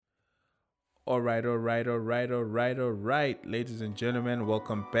All right. Ladies and gentlemen,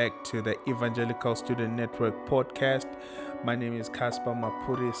 welcome back to the Evangelical Student Network podcast. My name is Caspar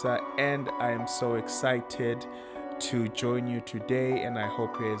Mapurisa, and I am so excited to join you today, and I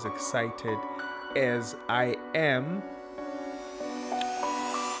hope you're as excited as I am.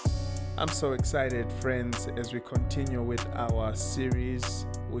 I'm so excited, friends, as we continue with our series,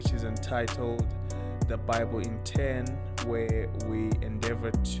 which is entitled The Bible in 10, where we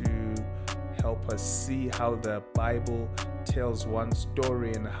endeavor to help us see how the Bible tells one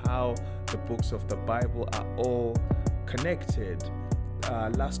story and how the books of the Bible are all connected.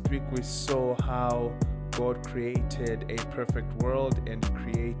 Last week we saw how God created a perfect world and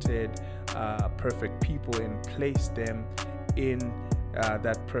created perfect people and placed them in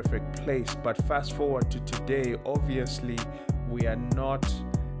that perfect place. But fast forward to today, obviously we are not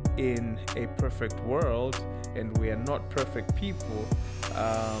in a perfect world and we are not perfect people.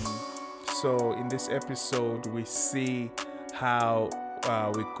 So in this episode, we see how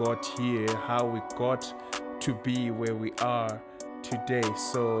we got here, how we got to be where we are today.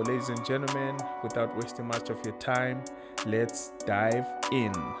 So ladies and gentlemen, without wasting much of your time, let's dive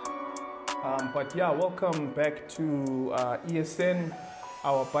in. Welcome back to ESN,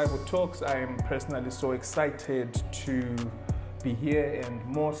 our Bible Talks. I am personally so excited to be here, and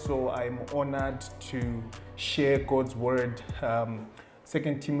more so I'm honored to share God's word.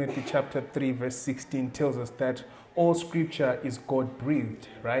 2 Timothy chapter 3 verse 16 tells us that all scripture is God-breathed,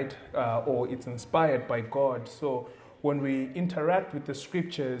 right? Or it's inspired by God. So when we interact with the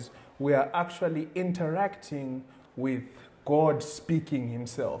scriptures, we are actually interacting with God speaking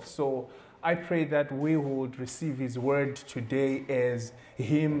himself. So I pray that we would receive his word today as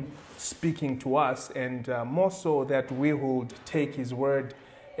him speaking to us, and more so that we would take his word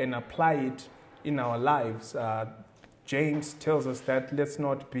and apply it in our lives. James tells us that let's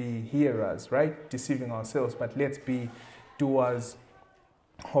not be hearers, right? Deceiving ourselves, but let's be doers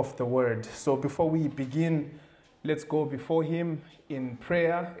of the word. So before we begin, let's go before him in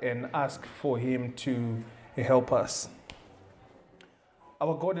prayer and ask for him to help us.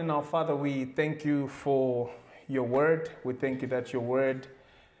 Our God and our Father, we thank you for your word. We thank you that your word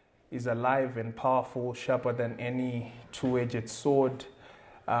is alive and powerful, sharper than any two-edged sword.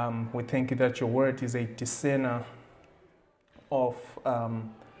 We thank you that your word is a discerner of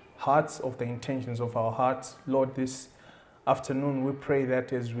hearts, of the intentions of our hearts. Lord, this afternoon we pray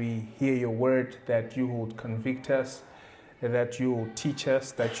that as we hear your word, that you would convict us, that you will teach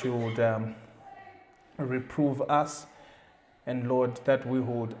us, that you would reprove us, and Lord, that we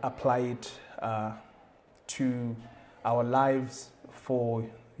would apply it to our lives for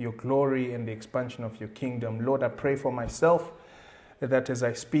your glory and the expansion of your kingdom. Lord, I pray for myself that as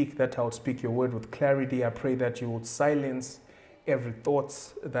I speak, that I will speak your word with clarity. I pray that you would silence every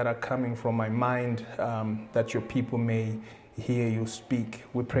thoughts that are coming from my mind, that your people may hear you speak.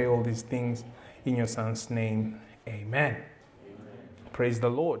 We pray all these things in your son's name. Amen. Amen. Praise the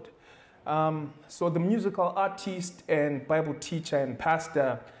Lord. So the musical artist and Bible teacher and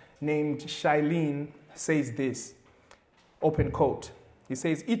pastor named Shailene says this, open quote. He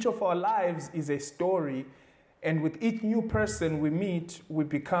says, each of our lives is a story, and with each new person we meet, we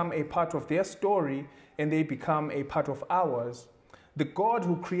become a part of their story and they become a part of ours. The God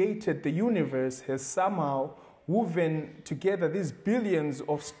who created the universe has somehow woven together these billions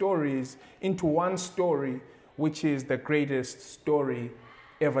of stories into one story, which is the greatest story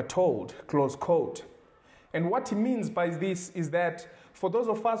ever told, close quote. And what he means by this is that for those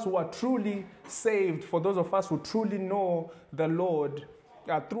of us who are truly saved, for those of us who truly know the Lord,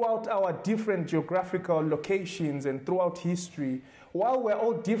 throughout our different geographical locations and throughout history, while we're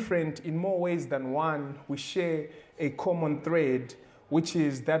all different in more ways than one, we share a common thread, which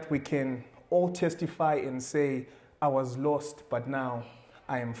is that we can all testify and say, I was lost, but now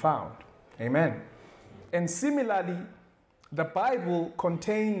I am found. Amen. And similarly, the Bible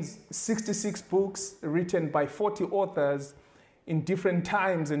contains 66 books written by 40 authors in different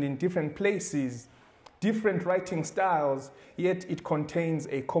times and in different places, different writing styles, yet it contains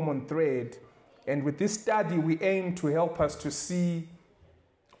a common thread. And with this study, we aim to help us to see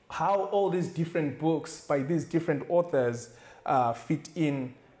how all these different books by these different authors fit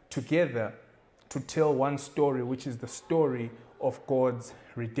in together to tell one story, which is the story of God's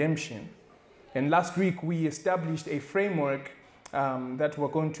redemption. And last week, we established a framework that we're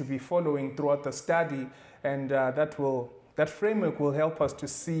going to be following throughout the study, and that framework will help us to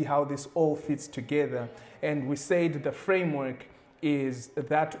see how this all fits together. And we said the framework is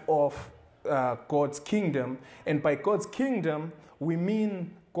that of God's kingdom. And by God's kingdom, we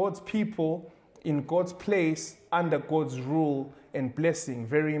mean God's people in God's place, under God's rule and blessing.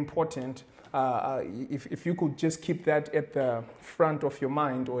 Very important. If you could just keep that at the front of your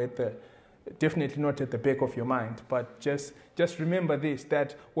mind, or definitely not at the back of your mind, but just remember this,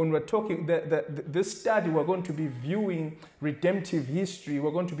 that when we're talking, this study, we're going to be viewing redemptive history.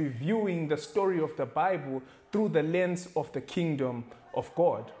 We're going to be viewing the story of the Bible through the lens of the kingdom of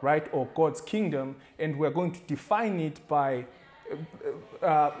God, right? Or God's kingdom. And we're going to define it by,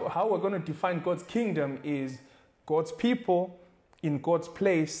 how we're going to define God's kingdom is God's people in God's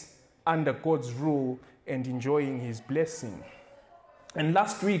place, under God's rule, and enjoying his blessing. And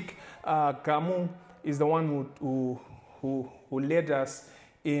last week, Gamu is the one who led us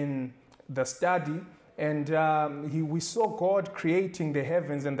in the study. And we saw God creating the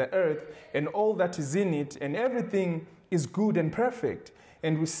heavens and the earth and all that is in it, and everything is good and perfect.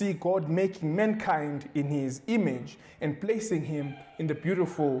 And we see God making mankind in his image and placing him in the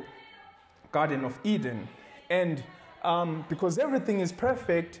beautiful Garden of Eden. And because everything is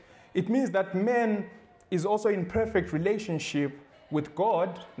perfect, it means that man is also in perfect relationship with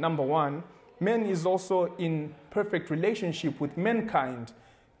God, number one. Man is also in perfect relationship with mankind,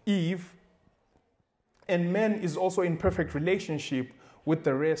 Eve. And man is also in perfect relationship with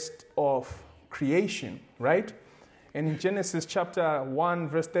the rest of creation, right? And in Genesis chapter 1,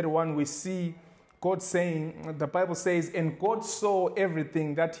 verse 31, we see God saying, the Bible says, and God saw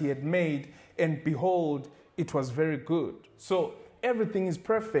everything that he had made, and behold, it was very good. So everything is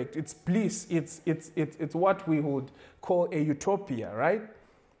perfect. It's bliss. It's what we would call a utopia, right?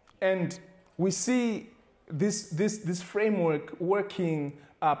 And we see this framework working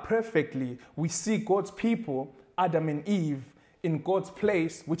perfectly. We see God's people, Adam and Eve, in God's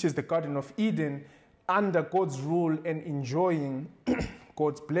place, which is the Garden of Eden, under God's rule and enjoying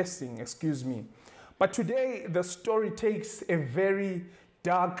God's blessing, But today, the story takes a very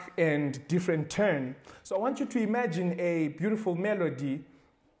dark and different turn. So I want you to imagine a beautiful melody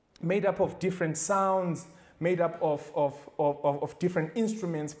made up of different sounds, made up of different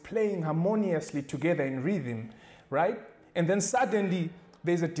instruments playing harmoniously together in rhythm, right? And then suddenly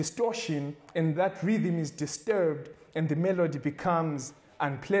there's a distortion, and that rhythm is disturbed, and the melody becomes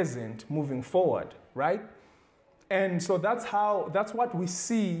unpleasant moving forward, right? And so that's what we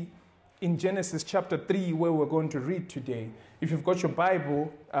see in Genesis chapter 3, where we're going to read today. If you've got your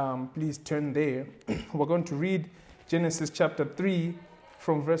Bible, please turn there. We're going to read Genesis chapter 3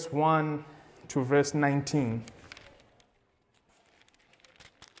 from verse 1 to verse 19.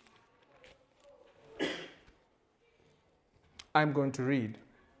 I'm going to read.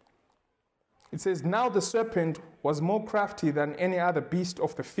 It says, now the serpent was more crafty than any other beast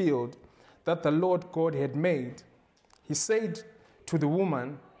of the field that the Lord God had made. He said to the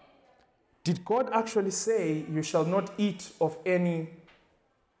woman, did God actually say you shall not eat of any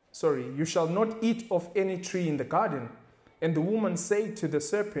tree in the garden? And the woman said to the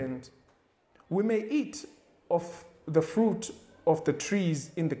serpent, we may eat of the fruit of the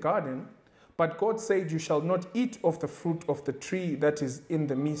trees in the garden, but God said you shall not eat of the fruit of the tree that is in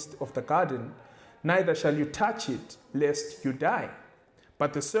the midst of the garden, neither shall you touch it, lest you die.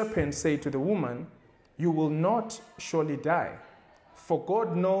 But the serpent said to the woman, you will not surely die, for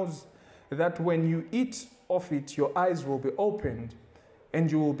God knows that when you eat of it, your eyes will be opened,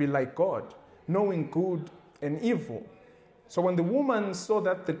 and you will be like God, knowing good and evil. So when the woman saw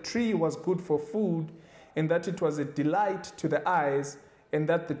that the tree was good for food, and that it was a delight to the eyes, and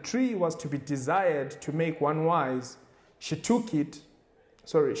that the tree was to be desired to make one wise, she took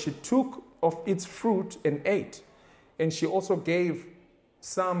of its fruit and ate. And she also gave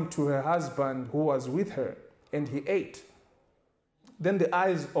some to her husband who was with her, and he ate. Then the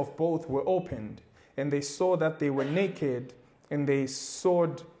eyes of both were opened, and they saw that they were naked, and they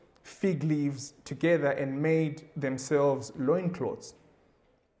sewed fig leaves together and made themselves loincloths.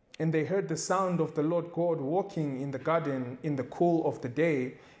 And they heard the sound of the Lord God walking in the garden in the cool of the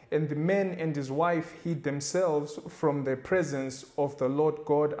day, and the man and his wife hid themselves from the presence of the Lord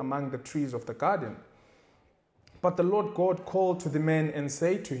God among the trees of the garden. But the Lord God called to the man and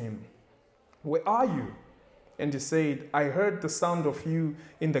said to him, where are you? And he said, I heard the sound of you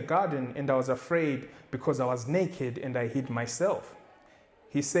in the garden, and I was afraid because I was naked and I hid myself.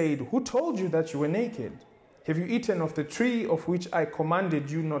 He said, who told you that you were naked? Have you eaten of the tree of which I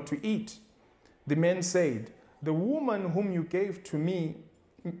commanded you not to eat? The man said, the woman whom you gave to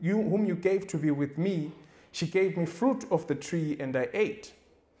be with me, she gave me fruit of the tree and I ate.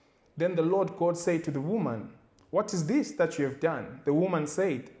 Then the Lord God said to the woman, what is this that you have done? The woman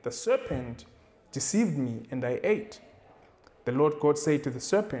said, the serpent deceived me and I ate. The Lord God said to the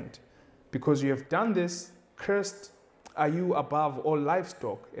serpent, because you have done this, cursed are you above all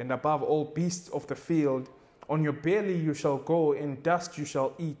livestock and above all beasts of the field. On your belly you shall go, and dust you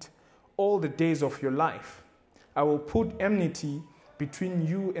shall eat all the days of your life. I will put enmity between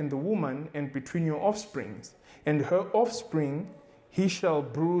you and the woman, and between your offsprings, and her offspring. He shall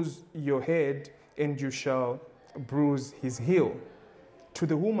bruise your head, and you shall bruise his heel. To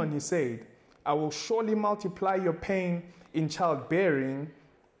the woman he said, I will surely multiply your pain in childbearing.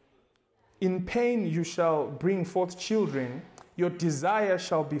 In pain you shall bring forth children. Your desire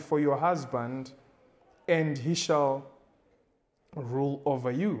shall be for your husband, and he shall rule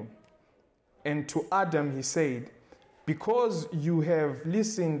over you. And to Adam he said, because you have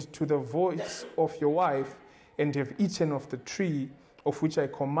listened to the voice of your wife, and have eaten of the tree of which I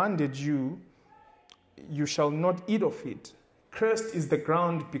commanded you, you shall not eat of it. Cursed is the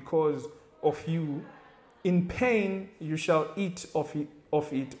ground because of you. In pain you shall eat of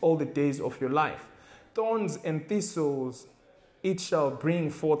it all the days of your life. Thorns and thistles it shall bring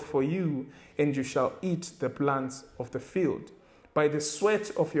forth for you, and you shall eat the plants of the field. By the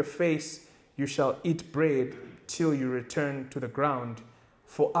sweat of your face you shall eat bread till you return to the ground,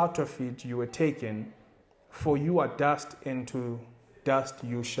 for out of it you were taken. For you are dust, and to dust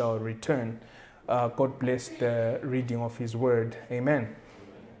you shall return. God bless the reading of his word. Amen.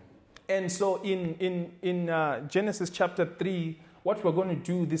 And so in Genesis chapter 3, what we're going to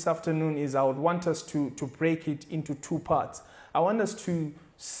do this afternoon is I would want us to break it into two parts. I want us to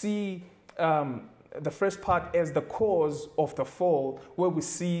see the first part as the cause of the fall, where we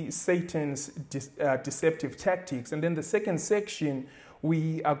see Satan's deceptive tactics. And then the second section,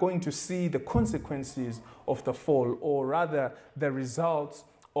 we are going to see the consequences of the fall, or rather the results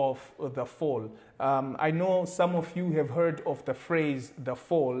of the fall. I know some of you have heard of the phrase the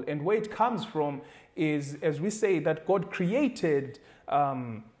fall, and where it comes from is, as we say, that God created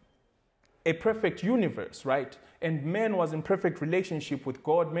a perfect universe, right? And man was in perfect relationship with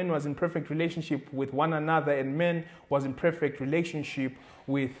God, man was in perfect relationship with one another, and man was in perfect relationship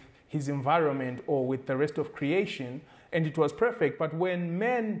with his environment or with the rest of creation, and it was perfect. But when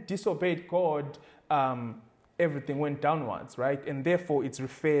man disobeyed God, everything went downwards, right? And therefore it's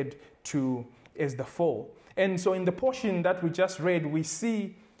referred to as the fall. And so in the portion that we just read, we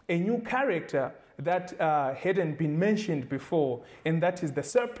see a new character that hadn't been mentioned before, and that is the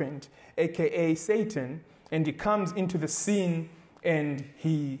serpent, aka Satan. And he comes into the scene and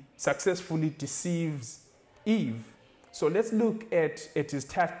he successfully deceives Eve. So let's look at his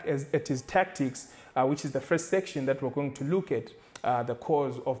tactics, which is the first section that we're going to look at, the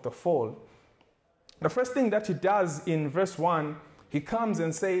cause of the fall. The first thing that he does in verse 1, he comes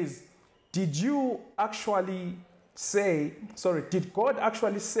and says, did God actually say,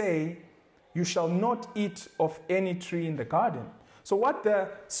 you shall not eat of any tree in the garden? So what the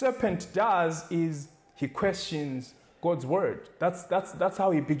serpent does is he questions God's word. That's how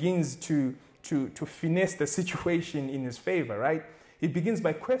he begins to finesse the situation in his favor, right? He begins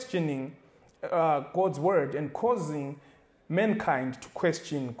by questioning God's word and causing mankind to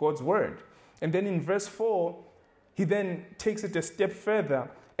question God's word. And then in verse 4, he then takes it a step further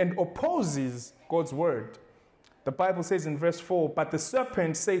and opposes God's word. The Bible says in verse 4, but the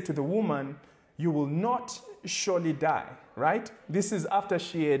serpent said to the woman, you will not surely die, right? This is after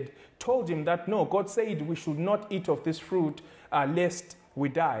she had told him that, no, God said we should not eat of this fruit lest we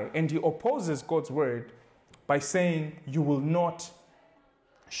die. And he opposes God's word by saying, you will not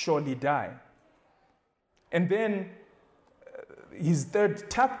surely die. And then his third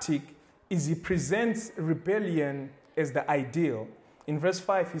tactic is he presents rebellion as the ideal. In verse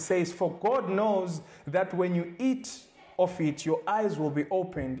 5, he says, for God knows that when you eat of it, your eyes will be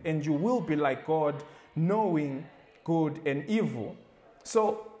opened, and you will be like God, knowing good and evil.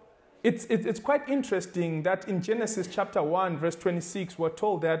 So it's quite interesting that in Genesis chapter 1, verse 26, we're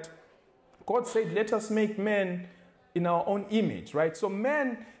told that God said, let us make man in our own image, right? So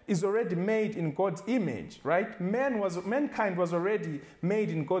man is already made in God's image, right? Mankind was already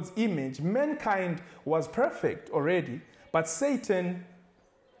made in God's image. Mankind was perfect already, but Satan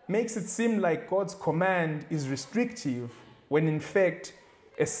makes it seem like God's command is restrictive when in fact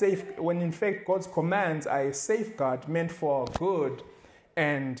God's commands are a safeguard meant for our good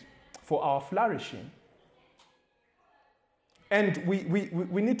and for our flourishing. And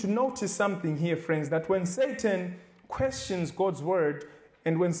we need to notice something here, friends, that when Satan questions God's word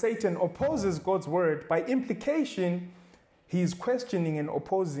and when Satan opposes God's word, by implication, he is questioning and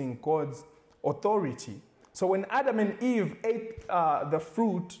opposing God's authority. So when Adam and Eve ate the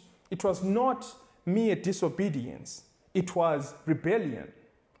fruit, it was not mere disobedience. It was rebellion,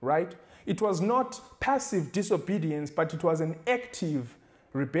 right? It was not passive disobedience, but it was an active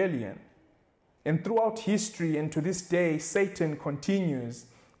rebellion. And throughout history and to this day, Satan continues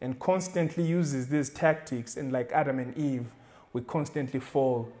and constantly uses these tactics, and like Adam and Eve, we constantly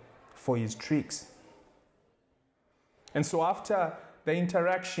fall for his tricks. And so after the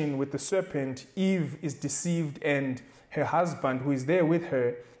interaction with the serpent, Eve is deceived, and her husband, who is there with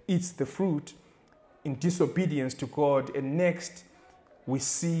her, eats the fruit in disobedience to God. And next, we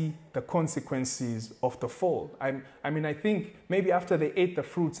see the consequences of the fall. I think maybe after they ate the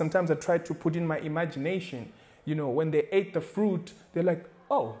fruit, sometimes I try to put in my imagination, when they ate the fruit, they're like,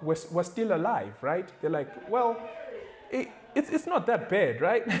 oh, we're still alive, right? They're like, well, it's not that bad,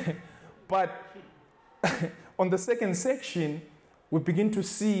 right? But on the second section, we begin to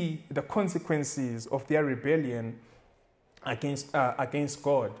see the consequences of their rebellion against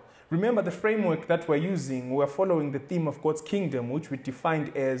God. Remember the framework that we're using. We're following the theme of God's kingdom, which we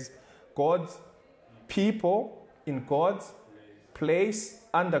defined as God's people in God's place,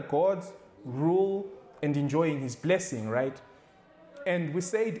 under God's rule, and enjoying his blessing, right? And we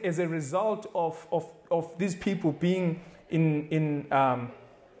said as a result of these people being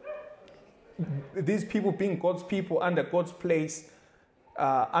these people being God's people under God's place,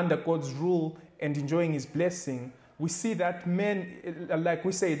 under God's rule, and enjoying his blessing, we see that man, like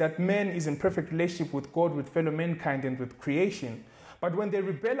we say, that man is in perfect relationship with God, with fellow mankind, and with creation. But when they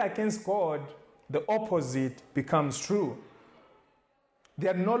rebel against God, the opposite becomes true. They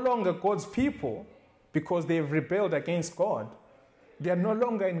are no longer God's people because they have rebelled against God. They are no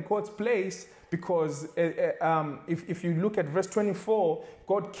longer in God's place because if you look at verse 24,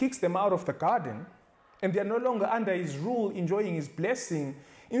 God kicks them out of the garden, and they are no longer under his rule, enjoying his blessing.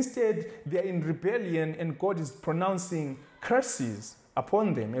 Instead, they are in rebellion, and God is pronouncing curses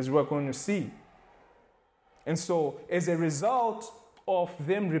upon them, as we're going to see. And so, as a result of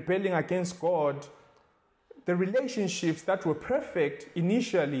them rebelling against God, the relationships that were perfect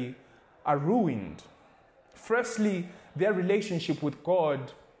initially are ruined. Firstly, their relationship with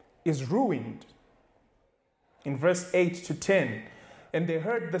God is ruined. In verse 8 to 10, and they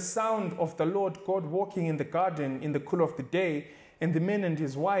heard the sound of the Lord God walking in the garden in the cool of the day, and the man and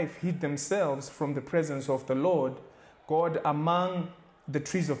his wife hid themselves from the presence of the Lord God among the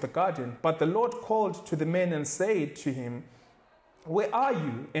trees of the garden. But the Lord called to the man and said to him, where are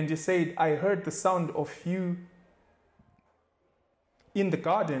you? And he said, I heard the sound of you in the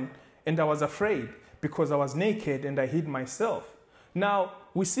garden, and I was afraid because I was naked and I hid myself. Now,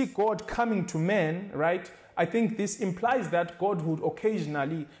 we see God coming to man, right? I think this implies that God would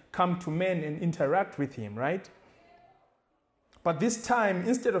occasionally come to man and interact with him, right? But this time,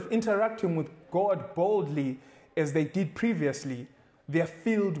 instead of interacting with God boldly as they did previously, they are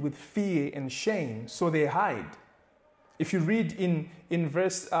filled with fear and shame, so they hide. If you read in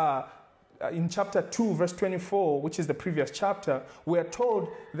chapter 2, verse 24, which is the previous chapter, we are told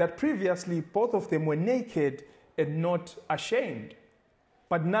that previously both of them were naked and not ashamed.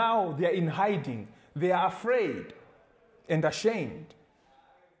 But now they are in hiding. They are afraid and ashamed.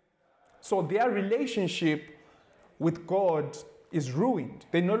 So their relationship with God is ruined.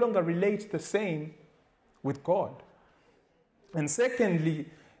 They no longer relate the same with God. And secondly,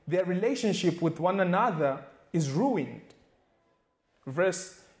 their relationship with one another is ruined.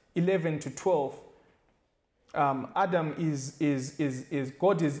 Verse 11 to 12, Adam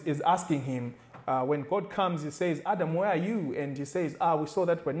God is asking him, when God comes, he says, Adam, where are you? And he says, we saw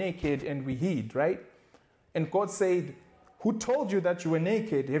that we're naked and we hid, right? And God said, who told you that you were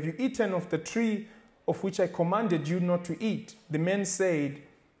naked? Have you eaten of the tree of which I commanded you not to eat? The man said,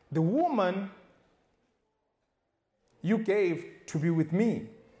 the woman you gave to be with me,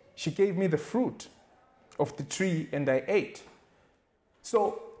 she gave me the fruit of the tree and I ate.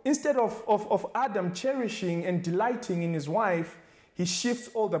 So instead of Adam cherishing and delighting in his wife, he shifts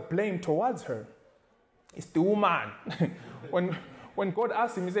all the blame towards her. It's the woman. When God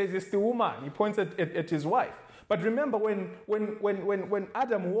asks him, he says, it's the woman. He points at his wife. But remember, when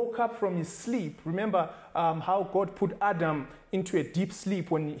Adam woke up from his sleep, remember how God put Adam into a deep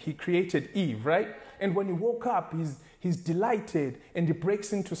sleep when he created Eve, right? And when he woke up, he's delighted and he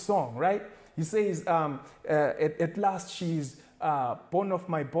breaks into song, right? He says, at last she's bone of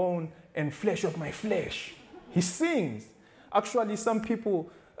my bone and flesh of my flesh. He sings. Actually, some people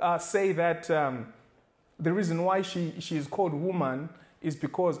say that the reason why she is called woman is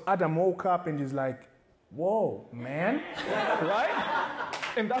because Adam woke up and he's like, whoa, man, right?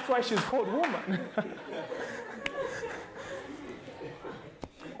 And that's why she's called woman.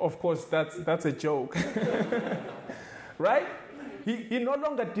 Of course, that's a joke, right? He no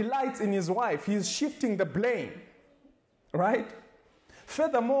longer delights in his wife. He's shifting the blame, right?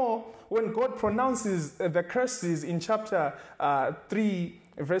 Furthermore, when God pronounces the curses in chapter 3,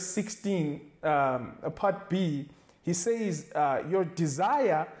 verse 16, part B, He says, your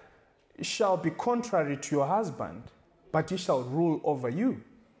desire shall be contrary to your husband, but he shall rule over you.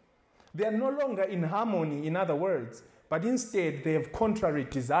 They are no longer in harmony, in other words, but instead they have contrary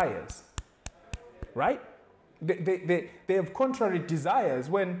desires. Right? They have contrary desires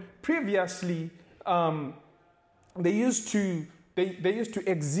when previously they used to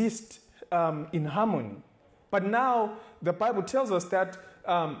exist in harmony. But now the Bible tells us that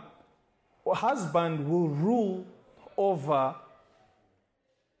a husband will rule over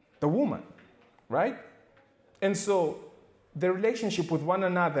the woman, right? And so the relationship with one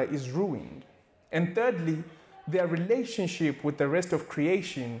another is ruined. And thirdly, their relationship with the rest of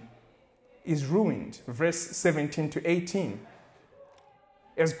creation is ruined. Verse 17 to 18.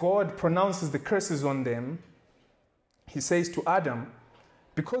 As God pronounces the curses on them, he says to Adam,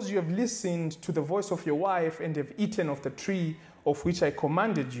 because you have listened to the voice of your wife and have eaten of the tree of which I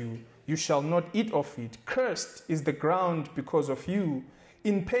commanded you, you shall not eat of it. Cursed is the ground because of you.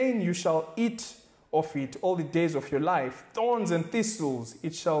 In pain you shall eat of it all the days of your life. Thorns and thistles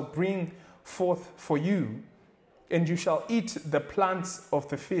it shall bring forth for you, and you shall eat the plants of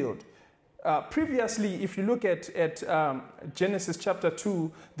the field. Previously, if you look at Genesis chapter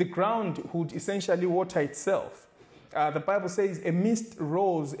 2, the ground would essentially water itself. The Bible says a mist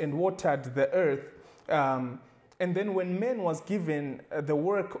rose and watered the earth. And then when man was given the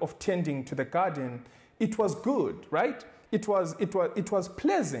work of tending to the garden, it was good, right? It was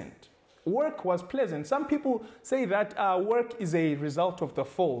pleasant. Work was pleasant. Some people say that work is a result of the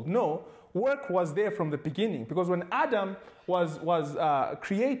fall. No, work was there from the beginning, because when Adam was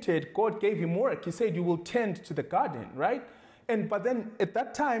created, God gave him work. He said, you will tend to the garden, right? But then at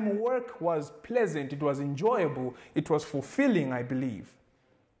that time, work was pleasant. It was enjoyable. It was fulfilling, I believe.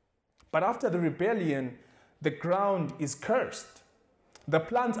 But after the rebellion, the ground is cursed. The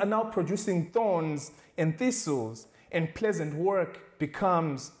plants are now producing thorns and thistles, and pleasant work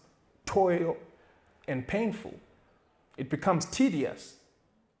becomes toil and painful. It becomes tedious,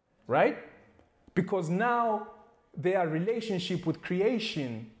 right? Because now their relationship with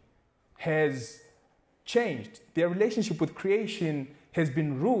creation has changed. Their relationship with creation has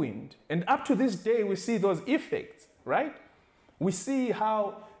been ruined. And up to this day, we see those effects, right? We see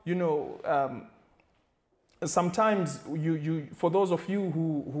how, sometimes for those of you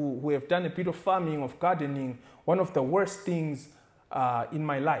who have done a bit of farming, of gardening, one of the worst things in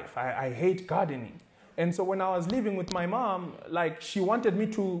my life, I hate gardening. And so when I was living with my mom, she wanted me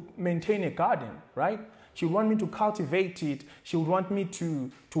to maintain a garden, right? She would want me to cultivate it. She would want me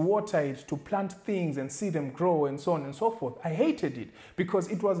to water it, to plant things and see them grow and so on and so forth. I hated it because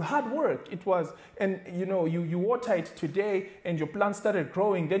it was hard work. You water it today and your plant started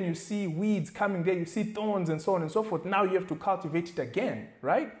growing. Then you see weeds coming there. You see thorns and so on and so forth. Now you have to cultivate it again,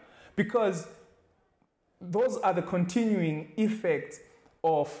 right? Because those are the continuing effects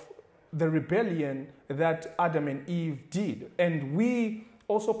of the rebellion that Adam and Eve did. And we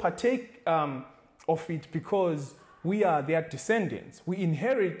also partake of it because we are their descendants. We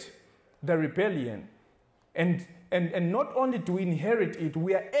inherit the rebellion. And not only do we inherit it,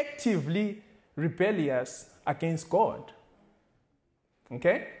 we are actively rebellious against God.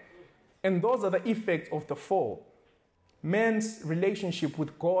 Okay? And those are the effects of the fall. Man's relationship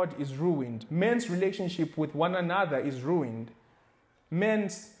with God is ruined. Man's relationship with one another is ruined.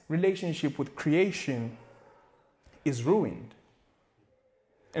 Man's relationship with creation is ruined.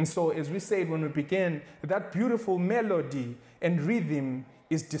 And so, as we said when we began, that beautiful melody and rhythm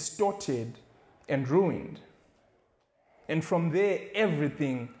is distorted and ruined. And from there,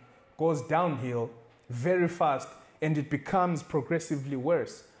 everything goes downhill very fast, and it becomes progressively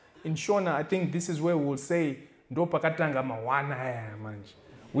worse. In Shona, I think this is where we'll say,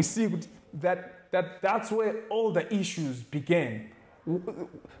 we see that's where all the issues began.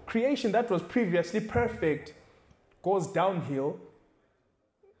 Creation that was previously perfect goes downhill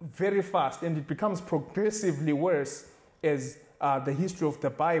very fast, and it becomes progressively worse as the history of the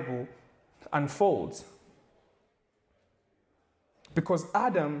Bible unfolds. Because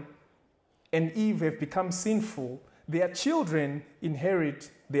Adam and Eve have become sinful, their children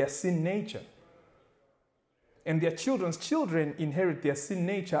inherit their sin nature. And their children's children inherit their sin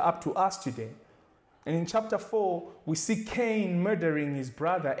nature up to us today. And in chapter 4, we see Cain murdering his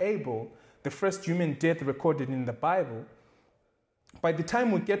brother Abel, the first human death recorded in the Bible. By the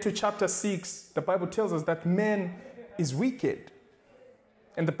time we get to chapter 6, the Bible tells us that man is wicked.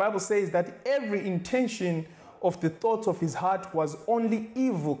 And the Bible says that every intention of the thoughts of his heart was only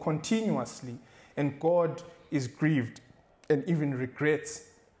evil continuously. And God is grieved and even regrets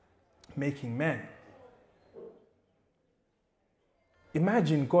making man.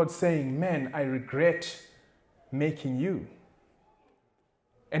 Imagine God saying, man, I regret making you.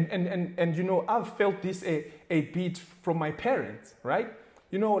 And you know, I've felt this a bit from my parents, right?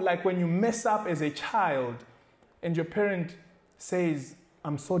 You know, like when you mess up as a child and your parent says,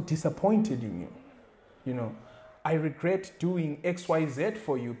 I'm so disappointed in you. You know, I regret doing XYZ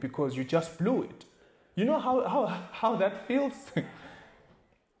for you because you just blew it. You know how that feels?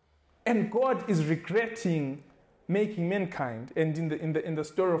 And God is regretting making mankind. And in the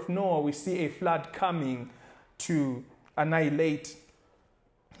story of Noah, we see a flood coming to annihilate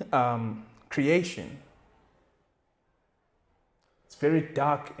creation. It's very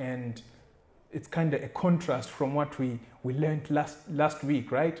dark, and it's kind of a contrast from what we learned last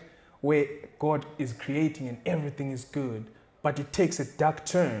week, right? Where God is creating and everything is good, but it takes a dark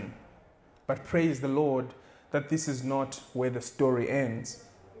turn. But praise the Lord that this is not where the story ends.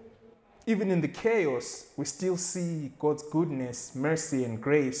 Even in the chaos, we still see God's goodness, mercy, and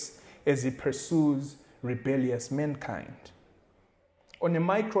grace as He pursues rebellious mankind. On a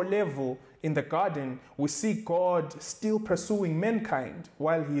micro level, in the garden, we see God still pursuing mankind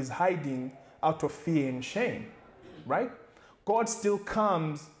while He is hiding out of fear and shame, right? God still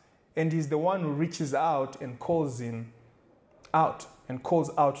comes, and He's the one who reaches out and calls him out and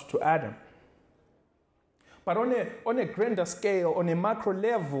calls out to Adam. But on a grander scale, on a macro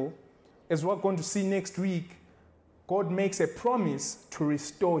level, as we're going to see next week, God makes a promise to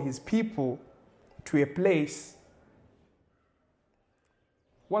restore His people to a place.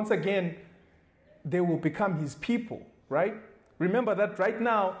 Once again, they will become His people, right? Remember that right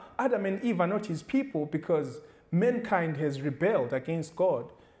now, Adam and Eve are not His people because mankind has rebelled against God.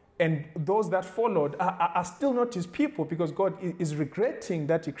 And those that followed are still not His people because God is regretting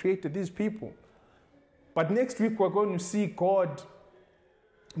that He created these people. But next week, we're going to see God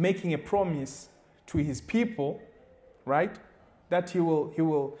making a promise to His people, right? That He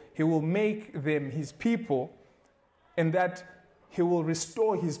will make them His people, and that He will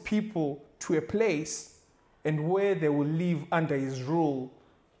restore His people to a place and where they will live under His rule,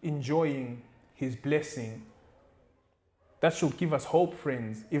 enjoying His blessing. That should give us hope,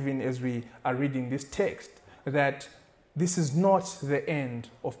 friends, even as we are reading this text, that this is not the end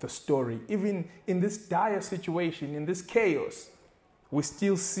of the story. Even in this dire situation, in this chaos, we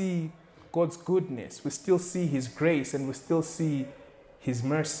still see God's goodness, we still see His grace, and we still see His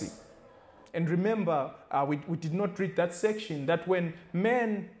mercy. And remember, we did not read that section, that when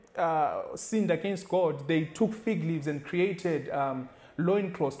men sinned against God, they took fig leaves and created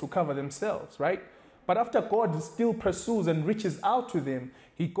loincloths to cover themselves, right? But after God still pursues and reaches out to them,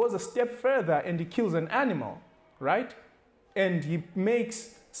 He goes a step further and He kills an animal, right? And He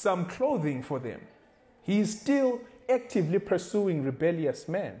makes some clothing for them. He is still actively pursuing rebellious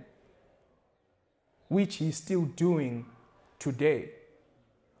men, which He is still doing today.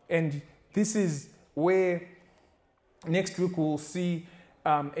 And this is where next week we'll see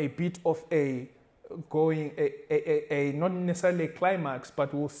a bit of a not necessarily a climax,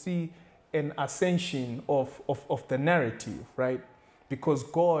 but we'll see an ascension of the narrative, right? Because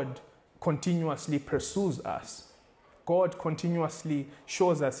God continuously pursues us. God continuously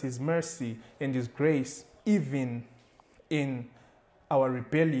shows us His mercy and His grace, even in our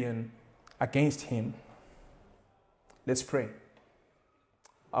rebellion against Him. Let's pray.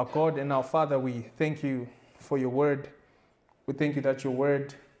 Our God and our Father, we thank You for Your word. We thank You that Your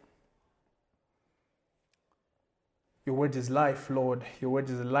word is life, Lord. Your word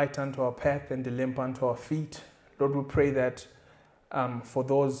is a light unto our path and a lamp unto our feet. Lord, we pray that for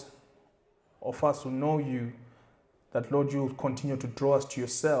those of us who know You, that, Lord, You will continue to draw us to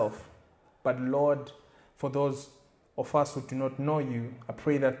Yourself. But, Lord, for those of us who do not know You, I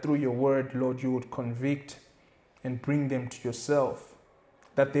pray that through Your word, Lord, You would convict and bring them to Yourself,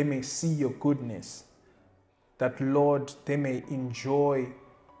 that they may see Your goodness, that, Lord, they may enjoy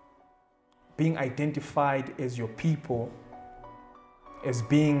being identified as Your people, as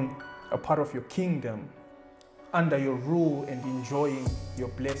being a part of Your kingdom, under Your rule and enjoying Your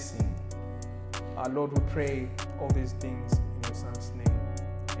blessing. Our Lord, we pray all these things in Your Son's name.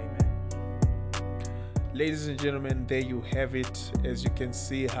 Amen. Ladies and gentlemen, there you have it. As you can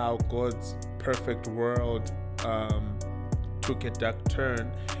see how God's perfect world took a dark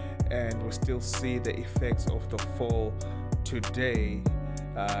turn, and we still see the effects of the fall today.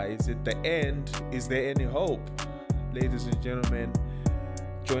 Is it the end? Is there any hope? Ladies and gentlemen,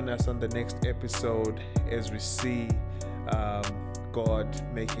 join us on the next episode as we see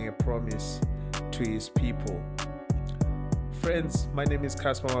God making a promise to His people. Friends, my name is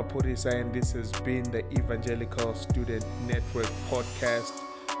Kasma Mapurisa, and this has been the Evangelical Student Network podcast.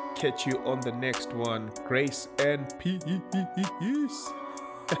 Catch you on the next one. Grace and peace.